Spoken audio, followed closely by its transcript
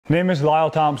My name is Lyle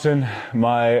Thompson.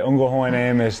 My Ogwehoweh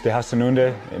name is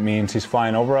Dehasanunde. It means he's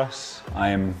flying over us. I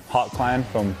am Hawk Clan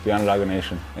from the Onondaga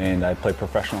Nation, and I play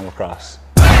professional lacrosse.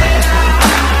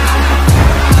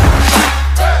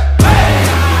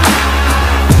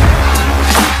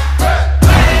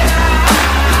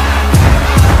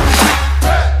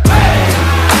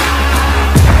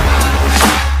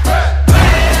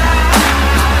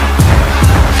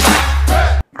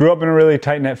 Grew up in a really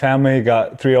tight-knit family,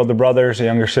 got 3 older brothers, a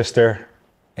younger sister,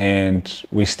 and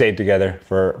we stayed together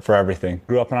for everything.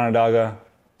 Grew up in Onondaga,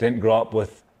 didn't grow up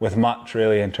with much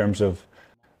really in terms of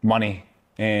money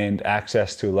and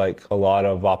access to like a lot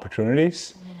of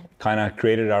opportunities. Kind of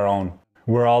created our own.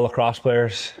 We're all lacrosse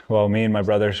players. Well, me and my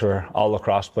brothers were all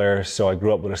lacrosse players, so I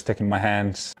grew up with a stick in my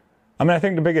hands. I mean, I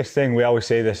think the biggest thing, we always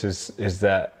say this, is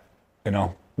that, you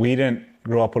know, we didn't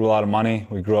grow up with a lot of money.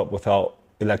 We grew up without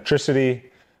electricity,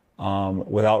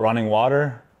 without running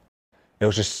water. It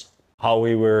was just how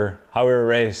we were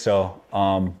raised. So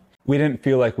we didn't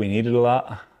feel like we needed a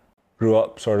lot. Grew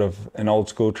up sort of an old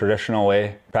school traditional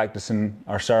way, practicing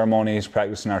our ceremonies,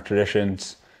 practicing our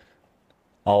traditions,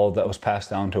 all that was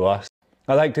passed down to us.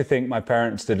 I like to think my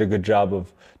parents did a good job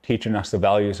of teaching us the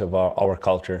values of our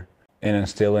culture and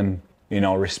instilling, you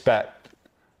know, respect,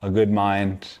 a good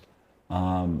mind,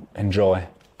 and joy.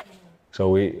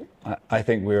 So I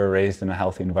think we were raised in a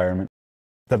healthy environment.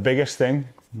 The biggest thing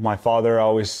my father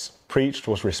always preached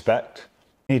was respect.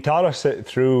 He taught us it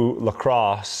through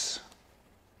lacrosse,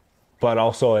 but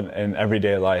also in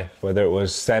everyday life, whether it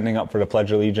was standing up for the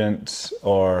Pledge of Allegiance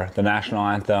or the national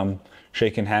anthem,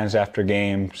 shaking hands after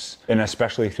games, and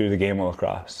especially through the game of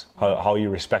lacrosse. How you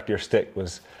respect your stick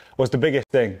was the biggest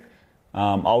thing.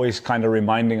 Always kind of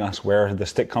reminding us where the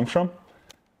stick comes from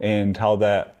and how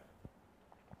that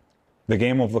the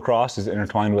game of lacrosse is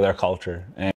intertwined with our culture,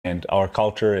 and our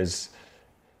culture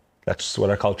that's what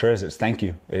our culture is. It's thank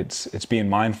you. It's being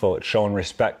mindful. It's showing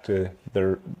respect to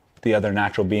the other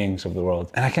natural beings of the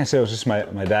world. And I can't say it was just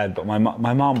my dad, but my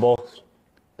mom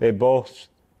they both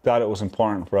thought it was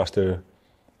important for us to,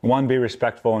 one, be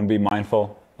respectful and be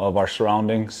mindful of our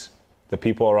surroundings, the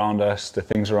people around us, the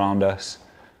things around us,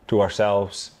 to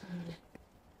ourselves,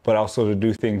 but also to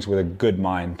do things with a good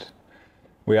mind.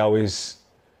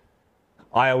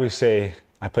 I always say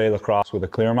I play lacrosse with a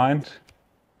clear mind,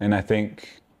 and I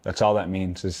think that's all that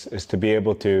means, is to be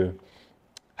able to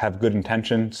have good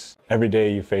intentions. Every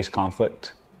day you face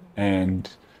conflict, and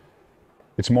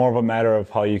it's more of a matter of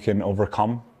how you can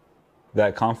overcome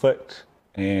that conflict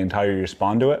and how you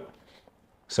respond to it.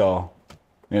 So,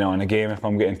 you know, in a game, if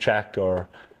I'm getting checked or,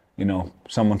 you know,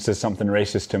 someone says something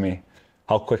racist to me,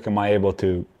 how quick am I able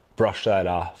to brush that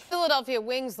off? Philadelphia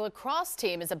Wings lacrosse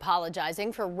team is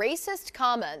apologizing for racist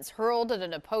comments hurled at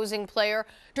an opposing player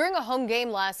during a home game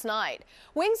last night.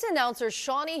 Wings announcer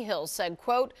Shawnee Hill said,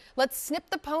 quote, "Let's snip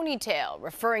the ponytail,"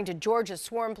 referring to Georgia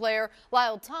Swarm player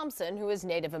Lyle Thompson, who is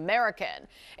Native American.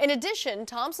 In addition,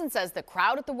 Thompson says the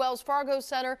crowd at the Wells Fargo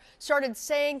Center started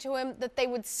saying to him that they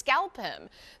would scalp him.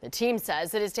 The team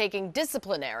says it is taking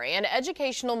disciplinary and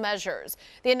educational measures.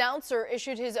 The announcer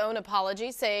issued his own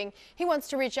apology, saying he wants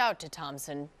to reach out to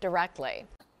Thompson directly.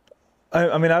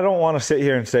 I mean, I don't want to sit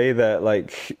here and say that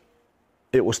like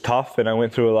it was tough and I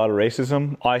went through a lot of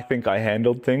racism. I think I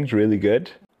handled things really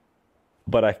good,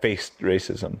 but I faced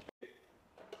racism.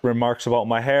 Remarks about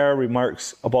my hair,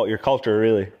 remarks about your culture,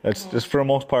 really. It's just, for the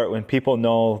most part, when people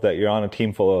know that you're on a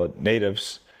team full of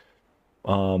natives,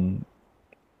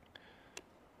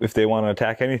 if they want to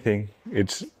attack anything,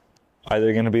 it's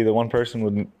either going to be the one person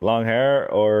with long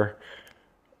hair or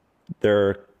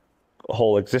their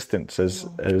whole existence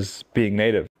as being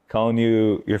native. Calling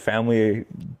your family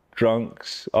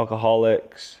drunks,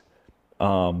 alcoholics,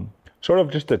 sort of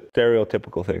just the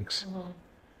stereotypical things.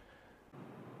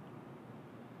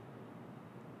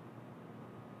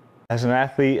 As an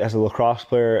athlete, as a lacrosse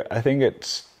player, I think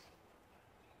it's,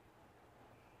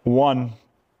 one,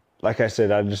 like I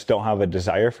said, I just don't have a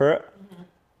desire for it.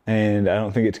 And I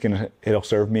don't think it'll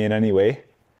serve me in any way.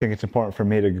 I think it's important for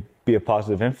me to be a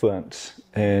positive influence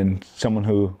and someone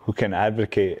who can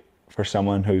advocate for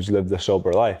someone who's lived a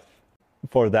sober life.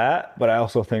 For that, but I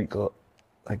also think,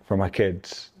 like, for my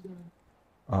kids,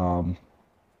 I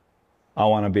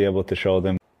want to be able to show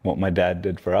them what my dad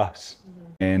did for us,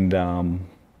 and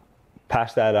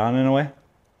pass that on in a way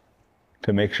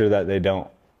to make sure that they don't.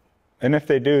 And if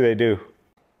they do, they do.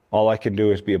 All I can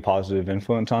do is be a positive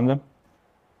influence on them.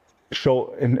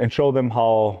 Show them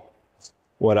how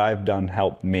what I've done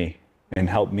helped me and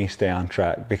helped me stay on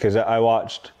track, because I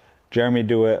watched Jeremy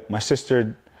do it, my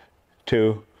sister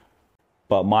too,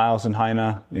 but Miles and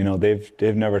Heina, you know,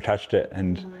 they've never touched it,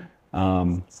 and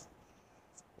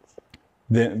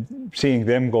seeing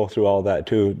them go through all that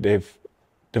too, they've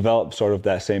developed sort of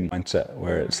that same mindset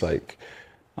where it's like,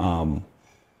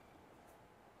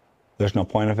 there's no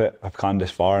point of it. I've gone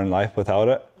this far in life without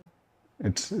it.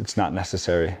 It's not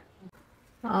necessary.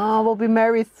 We'll be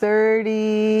married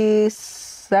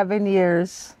 37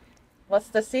 years. What's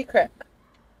the secret?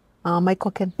 My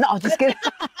cooking. No, just kidding.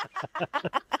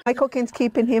 My cooking's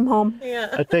keeping him home.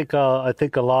 Yeah. I think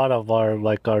a lot of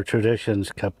our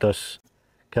traditions kept us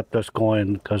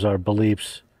going because our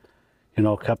beliefs,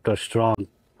 kept us strong.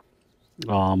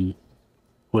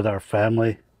 With our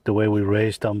family, the way we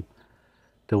raised them,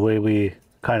 the way we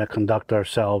kind of conduct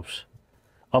ourselves.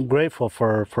 I'm grateful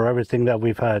for everything that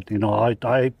we've had.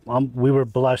 We were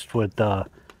blessed with our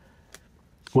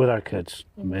kids.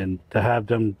 I mean, to have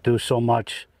them do so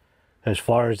much as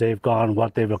far as they've gone,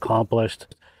 what they've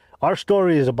accomplished. Our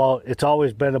story is it's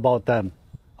always been about them,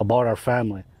 about our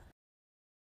family.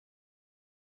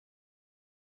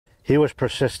 He was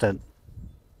persistent.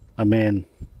 I mean,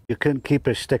 you couldn't keep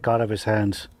his stick out of his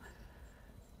hands.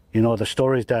 The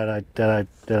stories that I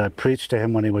preached to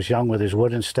him when he was young with his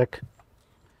wooden stick,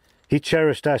 he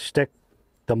cherished that stick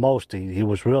the most. He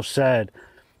was real sad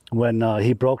when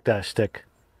he broke that stick,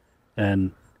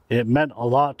 and it meant a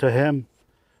lot to him.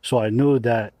 So I knew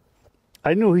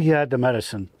he had the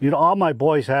medicine. All my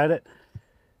boys had it,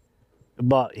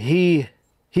 but he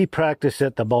practiced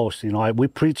it the most. We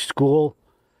preached school,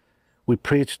 we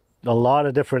preached a lot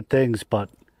of different things, but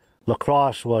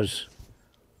lacrosse was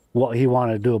what he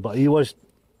wanted to do. But he was,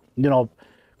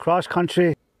 cross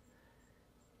country,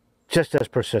 just as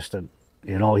persistent.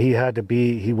 He wanted to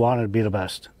be the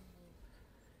best.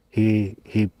 He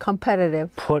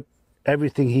competitive. Put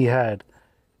everything he had.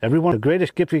 The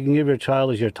greatest gift you can give your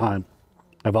child is your time.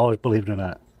 I've always believed in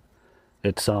that.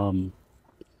 It's some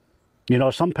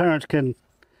parents can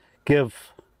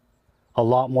give a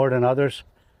lot more than others,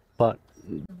 but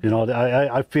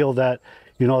I feel that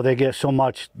they get so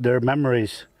much, their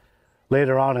memories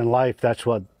later on in life, that's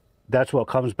what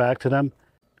comes back to them,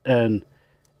 and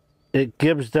it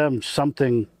gives them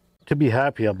something to be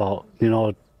happy about.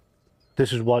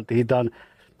 This is what he done,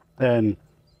 and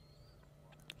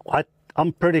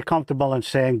I'm pretty comfortable in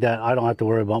saying that I don't have to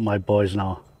worry about my boys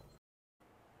now.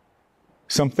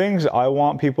 Some things I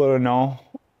want people to know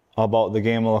about the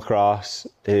game of lacrosse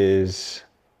is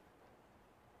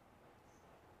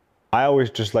I always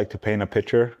just like to paint a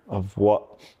picture of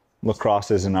what lacrosse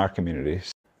is in our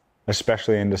communities,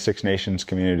 especially in the Six Nations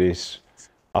communities,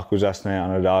 Ogwehoweh,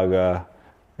 Onondaga,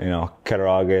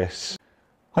 Cattaraugus.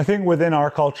 I think within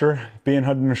our culture, being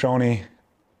Haudenosaunee,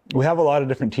 we have a lot of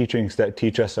different teachings that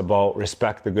teach us about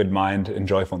respect, the good mind, and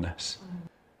joyfulness.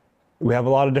 We have a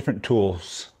lot of different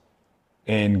tools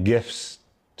and gifts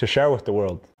to share with the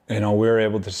world. We're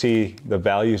able to see the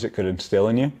values it could instill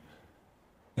in you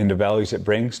and the values it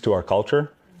brings to our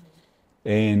culture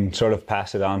and sort of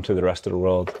pass it on to the rest of the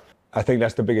world. I think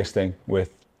that's the biggest thing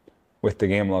with the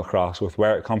game of lacrosse, with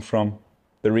where it comes from,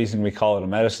 the reason we call it a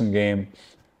medicine game,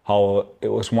 how it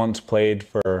was once played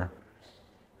for,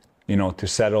 to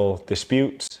settle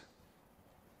disputes,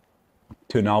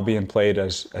 to now being played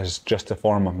as just a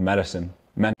form of medicine,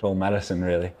 mental medicine,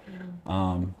 really.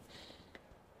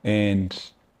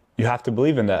 And you have to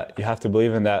believe in that. You have to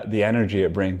believe in that, the energy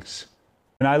it brings.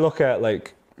 And I look at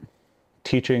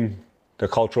teaching the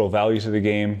cultural values of the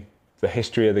game, the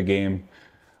history of the game.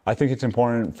 I think it's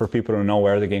important for people to know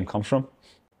where the game comes from,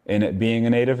 and it being a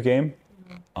native game,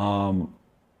 and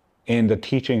the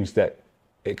teachings that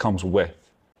it comes with.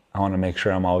 I want to make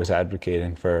sure I'm always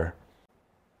advocating for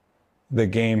the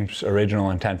game's original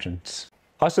intentions.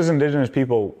 Us as Indigenous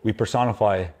people, we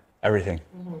personify everything.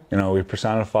 We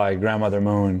personify Grandmother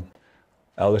Moon,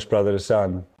 eldest brother to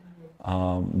sun,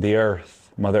 the earth,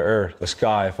 Mother Earth, the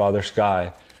sky, Father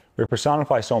Sky. We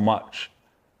personify so much.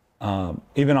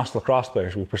 Even us lacrosse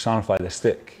players, we personify the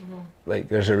stick.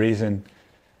 There's a reason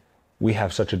we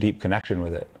have such a deep connection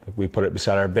with it. We put it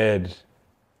beside our bed.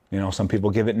 Some people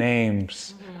give it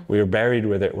names. We were buried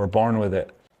with it. We're born with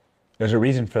it. There's a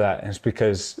reason for that, and it's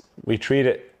because we treat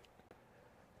it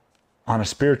on a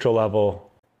spiritual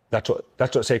level. That's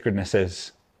what sacredness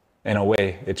is. In a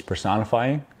way, it's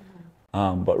personifying,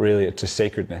 but really it's a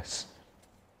sacredness.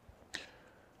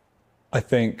 I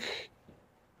think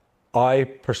I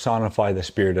personify the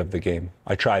spirit of the game.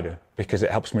 I try to, because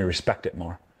it helps me respect it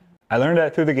more. I learned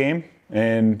that through the game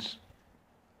and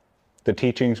the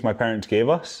teachings my parents gave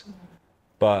us,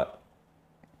 but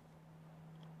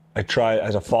I try,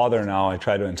 as a father now, I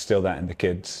try to instill that in the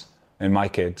kids, in my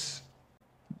kids,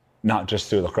 not just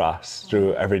through lacrosse,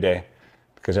 through every day,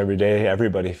 because every day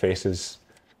everybody faces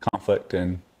conflict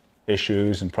and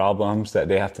issues and problems that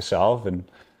they have to solve. And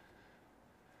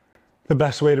the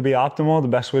best way to be optimal, the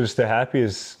best way to stay happy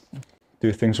is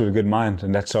do things with a good mind.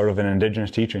 And that's sort of an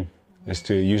indigenous teaching, is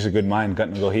to use a good mind, gut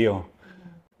and Ogwehoweh.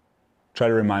 Try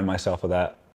to remind myself of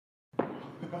that.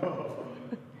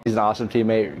 He's an awesome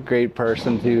teammate, great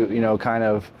person to, kind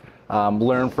of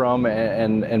learn from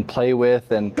and play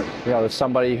with. And,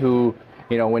 somebody who,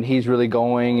 when he's really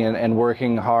going and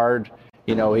working hard,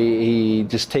 he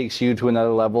just takes you to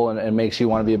another level and makes you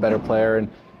want to be a better player. And,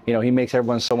 he makes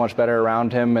everyone so much better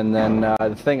around him. And then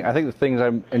I think the things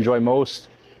I enjoy most,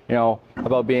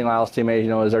 about being Lyle's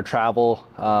teammate, is our travel,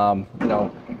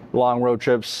 long road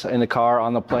trips in the car,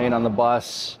 on the plane, on the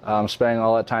bus, spending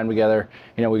all that time together.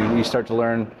 We start to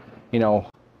learn,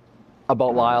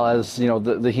 about Lyle as,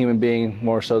 the human being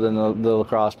more so than the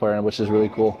lacrosse player, which is really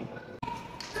cool.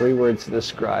 3 words to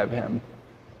describe him.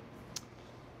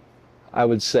 I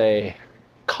would say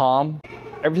calm.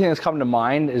 Everything that's come to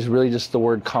mind is really just the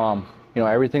word calm.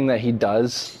 Everything that he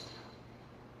does,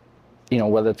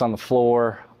 whether it's on the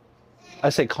floor, I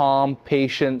say calm,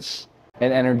 patience,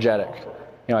 and energetic.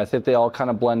 I think they all kind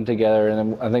of blend together,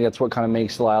 and I think that's what kind of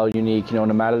makes Lyle unique. No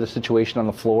matter the situation on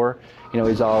the floor,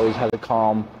 he's always had a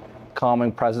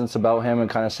calming presence about him and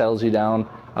kind of settles you down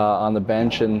on the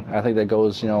bench. And I think that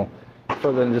goes,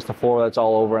 further than just the floor. That's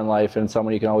all over in life, and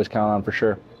someone you can always count on for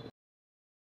sure.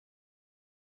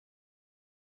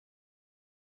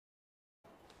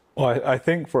 Well, I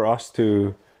think for us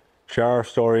to share our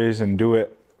stories and do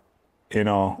it,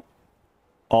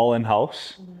 all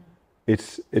in-house,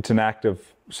 it's an act of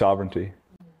sovereignty,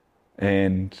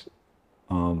 and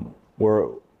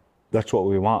that's what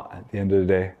we want at the end of the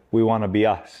day. We want to be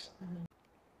us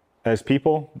as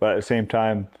people, but at the same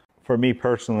time, for me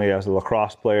personally as a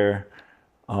lacrosse player,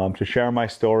 to share my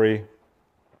story,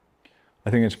 I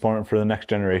think it's important for the next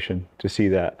generation to see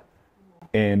that,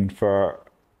 and for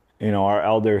our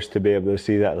elders to be able to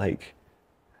see that, like,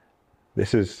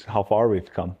 this is how far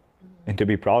we've come, and to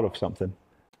be proud of something.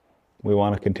 We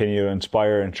want to continue to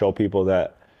inspire and show people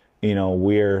that,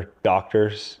 we're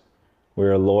doctors,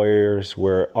 we're lawyers,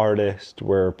 we're artists,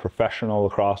 we're professional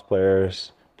lacrosse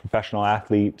players, professional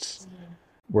athletes.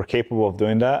 We're capable of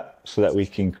doing that so that we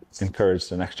can encourage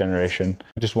the next generation.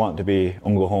 I just want to be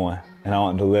Ogwehoweh, and I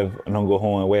want to live an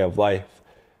Ogwehoweh way of life.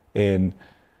 And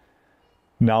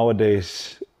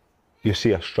nowadays, you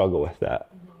see us struggle with that.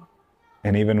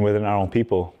 And even within our own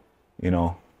people,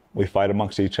 we fight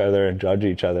amongst each other and judge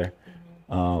each other.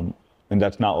 And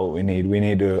that's not what we need. We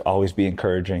need to always be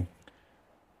encouraging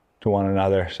to one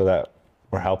another so that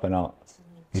we're helping out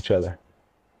each other.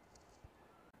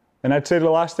 And I'd say the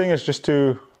last thing is just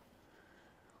to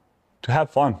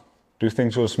have fun. Do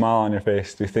things with a smile on your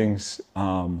face. Do things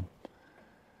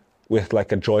with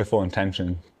like a joyful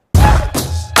intention.